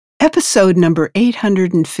Episode number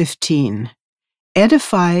 815,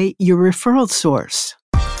 Edify Your Referral Source.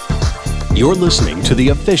 You're listening to the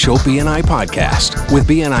official BNI podcast with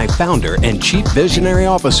BNI founder and Chief Visionary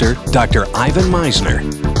Officer, Dr. Ivan Misner.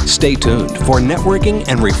 Stay tuned for networking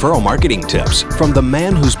and referral marketing tips from the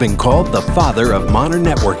man who's been called the father of modern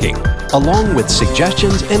networking, along with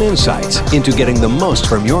suggestions and insights into getting the most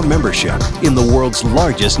from your membership in the world's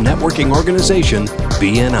largest networking organization,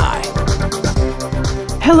 BNI.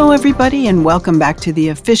 Hello, everybody, and welcome back to the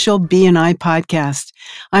official BNI podcast.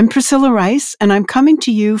 I'm Priscilla Rice, and I'm coming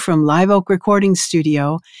to you from Live Oak Recording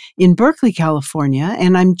Studio in Berkeley, California,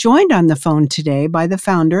 and I'm joined on the phone today by the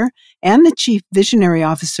founder and the Chief Visionary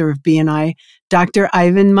Officer of BNI, Dr.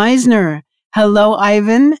 Ivan Misner. Hello,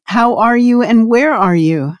 Ivan. How are you, and where are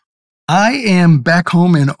you? I am back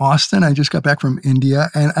home in Austin. I just got back from India,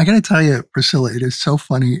 and I got to tell you, Priscilla, it is so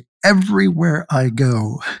funny. Everywhere I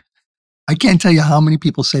go, I can't tell you how many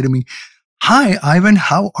people say to me, "Hi, Ivan,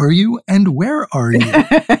 how are you? And where are you?"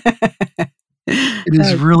 It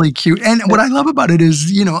is really cute. And what I love about it is,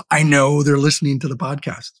 I know they're listening to the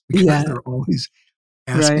podcast because they're always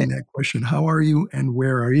asking that question, how are you and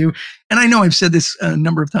where are you? And I know I've said this a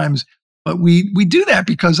number of times, but we do that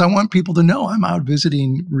because I want people to know I'm out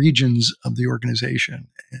visiting regions of the organization.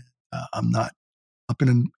 I'm not up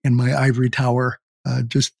in my ivory tower,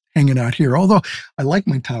 just hanging out here. Although I like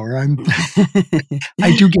my tower,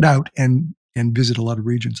 I do get out and visit a lot of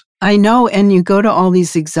regions. I know, and you go to all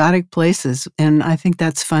these exotic places, and I think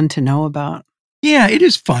that's fun to know about. Yeah, it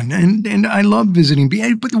is fun, and I love visiting.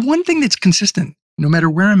 But the one thing that's consistent, no matter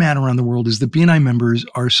where I'm at around the world, is the BNI members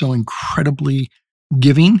are so incredibly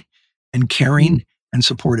giving and caring and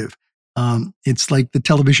supportive. It's like the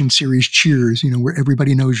television series Cheers, where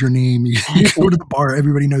everybody knows your name. You go to the bar,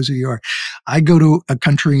 everybody knows who you are. I go to a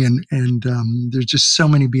country and there's just so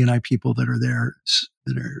many BNI people that are there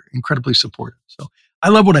that are incredibly supportive. So I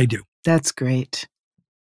love what I do. That's great.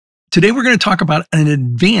 Today, we're going to talk about an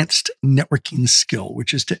advanced networking skill,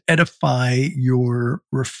 which is to edify your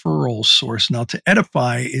referral source. Now, to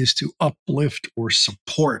edify is to uplift or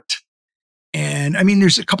support. And I mean,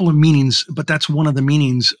 there's a couple of meanings, but that's one of the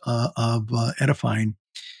meanings of edifying.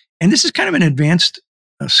 And this is kind of an advanced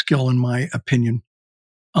skill, in my opinion.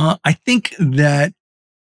 I think that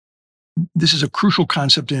this is a crucial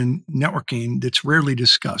concept in networking that's rarely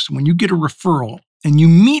discussed. When you get a referral and you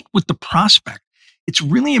meet with the prospect, it's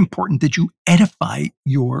really important that you edify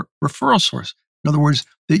your referral source. In other words,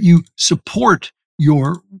 that you support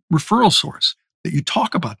your referral source, that you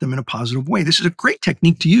talk about them in a positive way. This is a great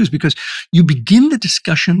technique to use because you begin the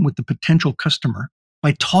discussion with the potential customer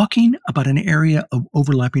by talking about an area of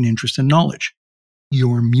overlapping interest and knowledge,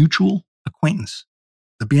 your mutual acquaintance,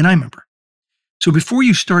 the BNI member. So before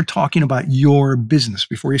you start talking about your business,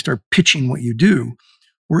 before you start pitching what you do,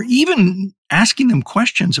 or even asking them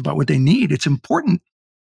questions about what they need, it's important,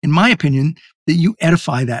 in my opinion, that you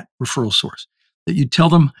edify that referral source, that you tell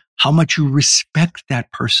them how much you respect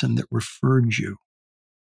that person that referred you.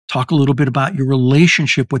 Talk a little bit about your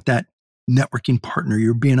relationship with that networking partner,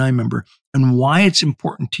 your BNI member, and why it's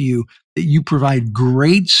important to you that you provide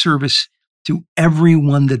great service to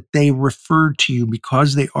everyone that they referred to you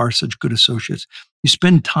because they are such good associates. You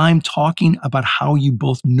spend time talking about how you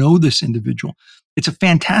both know this individual. It's a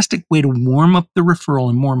fantastic way to warm up the referral.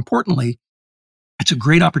 And more importantly, it's a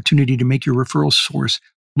great opportunity to make your referral source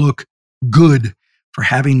look good for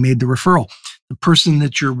having made the referral. The person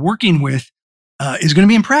that you're working with is going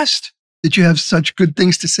to be impressed that you have such good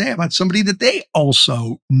things to say about somebody that they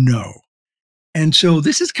also know. And so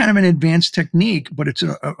this is kind of an advanced technique, but it's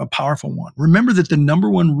a powerful one. Remember that the number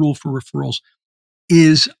one rule for referrals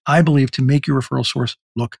is, I believe, to make your referral source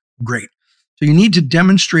look great. So you need to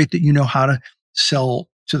demonstrate that you know how to sell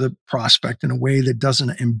to the prospect in a way that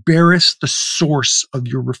doesn't embarrass the source of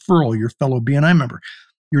your referral, your fellow BNI member.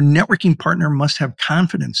 Your networking partner must have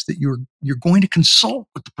confidence that you're going to consult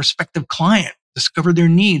with the prospective client, discover their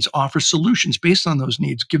needs, offer solutions based on those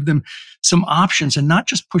needs, give them some options, and not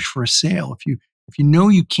just push for a sale if you know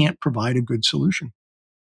you can't provide a good solution.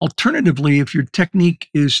 Alternatively, if your technique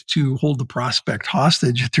is to hold the prospect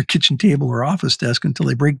hostage at their kitchen table or office desk until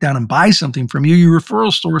they break down and buy something from you, your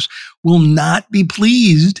referral source will not be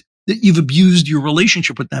pleased that you've abused your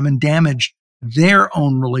relationship with them and damaged their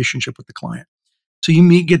own relationship with the client. So you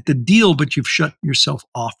may get the deal, but you've shut yourself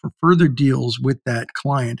off for further deals with that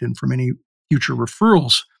client and from any future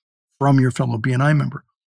referrals from your fellow BNI member.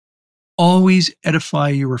 Always edify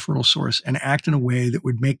your referral source and act in a way that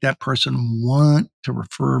would make that person want to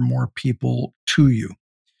refer more people to you.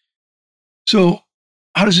 So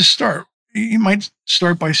how does this start? You might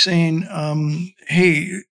start by saying,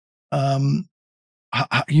 hey,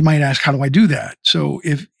 you might ask, how do I do that? So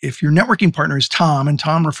if your networking partner is Tom and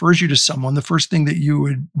Tom refers you to someone, the first thing that you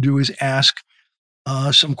would do is ask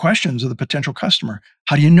some questions of the potential customer.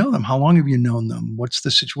 How do you know them? How long have you known them? What's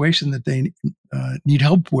the situation that they need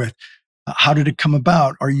help with? How did it come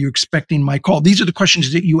about? Are you expecting my call? These are the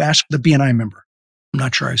questions that you ask the BNI member. I'm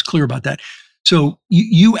not sure I was clear about that. So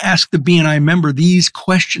you ask the BNI member these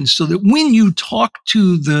questions so that when you talk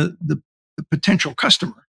to the potential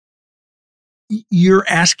customer, you're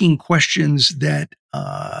asking questions that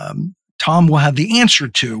Tom will have the answer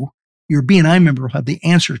to, your BNI member will have the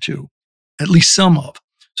answer to, at least some of.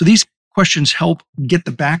 So these questions help get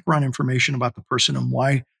the background information about the person and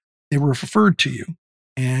why they were referred to you.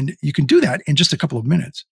 And you can do that in just a couple of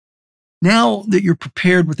minutes. Now that you're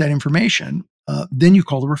prepared with that information, then you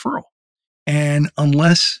call the referral. And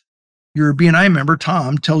unless your BNI member,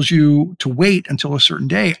 Tom, tells you to wait until a certain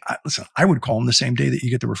day, listen, I would call him the same day that you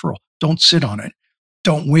get the referral. Don't sit on it.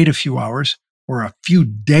 Don't wait a few hours or a few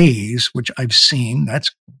days, which I've seen.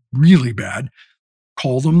 That's really bad.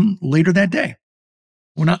 Call them later that day.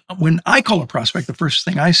 When I call a prospect, the first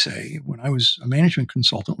thing I say when I was a management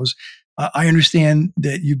consultant was, I understand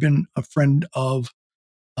that you've been a friend of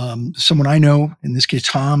someone I know, in this case,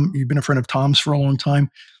 Tom. You've been a friend of Tom's for a long time.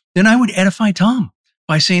 Then I would edify Tom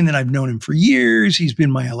by saying that I've known him for years. He's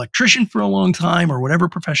been my electrician for a long time, or whatever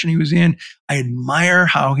profession he was in. I admire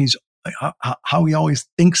how he always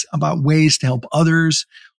thinks about ways to help others,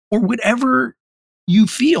 or whatever you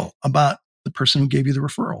feel about the person who gave you the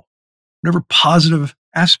referral, whatever positive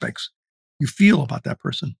aspects you feel about that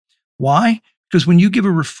person. Why? Because when you give a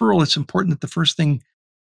referral, it's important that the first thing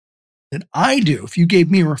that I do, if you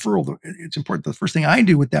gave me a referral, it's important that the first thing I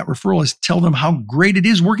do with that referral is tell them how great it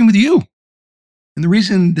is working with you. And the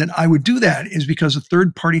reason that I would do that is because a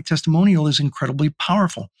third-party testimonial is incredibly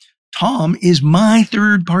powerful. Tom is my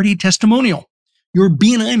third-party testimonial. Your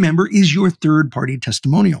BNI member is your third-party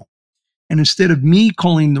testimonial. And instead of me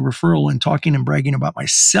calling the referral and talking and bragging about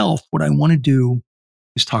myself, what I want to do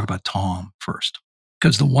is talk about Tom first.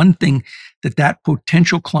 Because the one thing that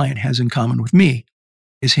potential client has in common with me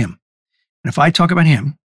is him. And if I talk about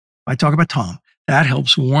him, if I talk about Tom, that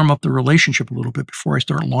helps warm up the relationship a little bit before I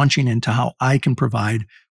start launching into how I can provide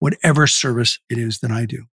whatever service it is that I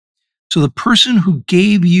do. So the person who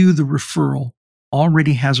gave you the referral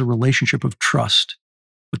already has a relationship of trust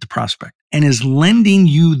with the prospect and is lending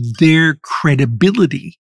you their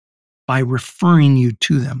credibility by referring you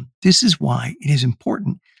to them. This is why it is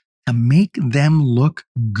important to make them look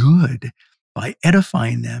good by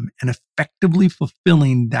edifying them and effectively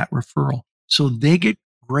fulfilling that referral so they get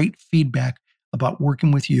great feedback about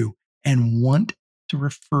working with you and want to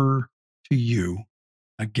refer to you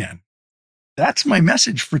again. That's my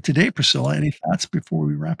message for today, Priscilla. Any thoughts before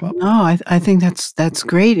we wrap up? No, I think that's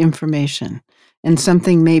great information and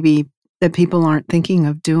something maybe that people aren't thinking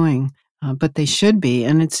of doing, but they should be.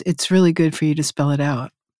 And it's really good for you to spell it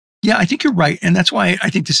out. Yeah, I think you're right. And that's why I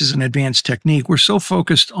think this is an advanced technique. We're so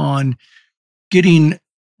focused on getting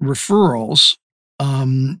referrals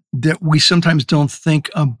that we sometimes don't think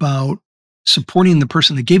about supporting the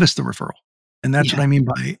person that gave us the referral. And that's what I mean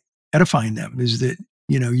by edifying them, is that,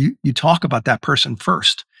 you talk about that person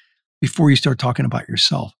first before you start talking about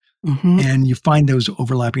yourself. Mm-hmm. And you find those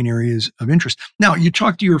overlapping areas of interest. Now, you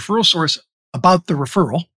talk to your referral source about the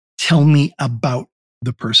referral. Tell me about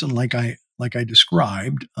the person like I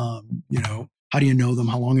described. How do you know them?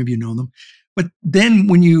 How long have you known them? But then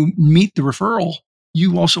when you meet the referral,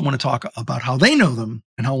 you also want to talk about how they know them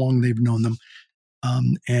and how long they've known them,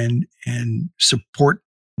 and support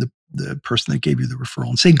the person that gave you the referral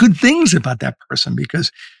and say good things about that person, because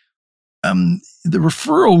the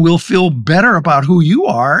referral will feel better about who you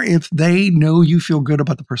are if they know you feel good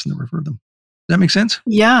about the person that referred them. Does that make sense?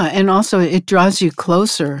 Yeah. And also it draws you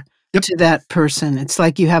closer to that person. It's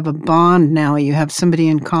like you have a bond now. You have somebody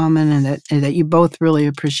in common and that you both really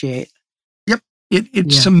appreciate. Yep.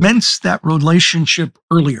 It cements that relationship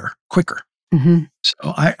earlier, quicker. Mm-hmm.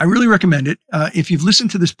 So I really recommend it. If you've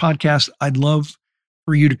listened to this podcast, I'd love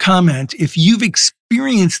for you to comment. If you've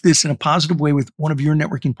experienced this in a positive way with one of your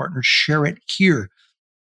networking partners, share it here.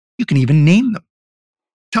 You can even name them.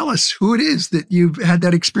 Tell us who it is that you've had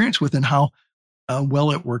that experience with and how well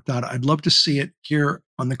it worked out. I'd love to see it here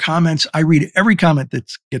on the comments. I read every comment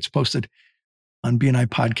that gets posted on BNI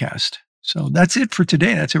Podcast. So that's it for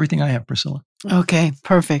today. That's everything I have, Priscilla. Okay,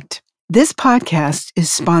 perfect. This podcast is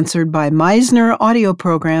sponsored by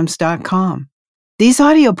MeisnerAudioprograms.com. These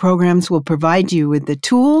audio programs will provide you with the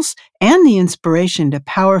tools and the inspiration to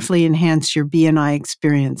powerfully enhance your BNI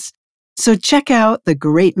experience. So check out the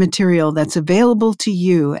great material that's available to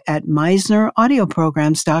you at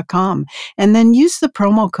MeisnerAudioprograms.com and then use the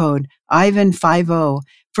promo code IVAN50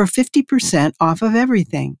 for 50% off of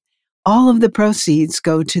everything. All of the proceeds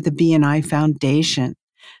go to the BNI Foundation.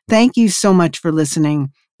 Thank you so much for listening.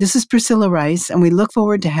 This is Priscilla Rice, and we look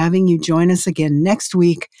forward to having you join us again next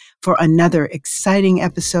week for another exciting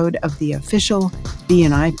episode of the official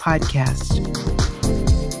BNI podcast.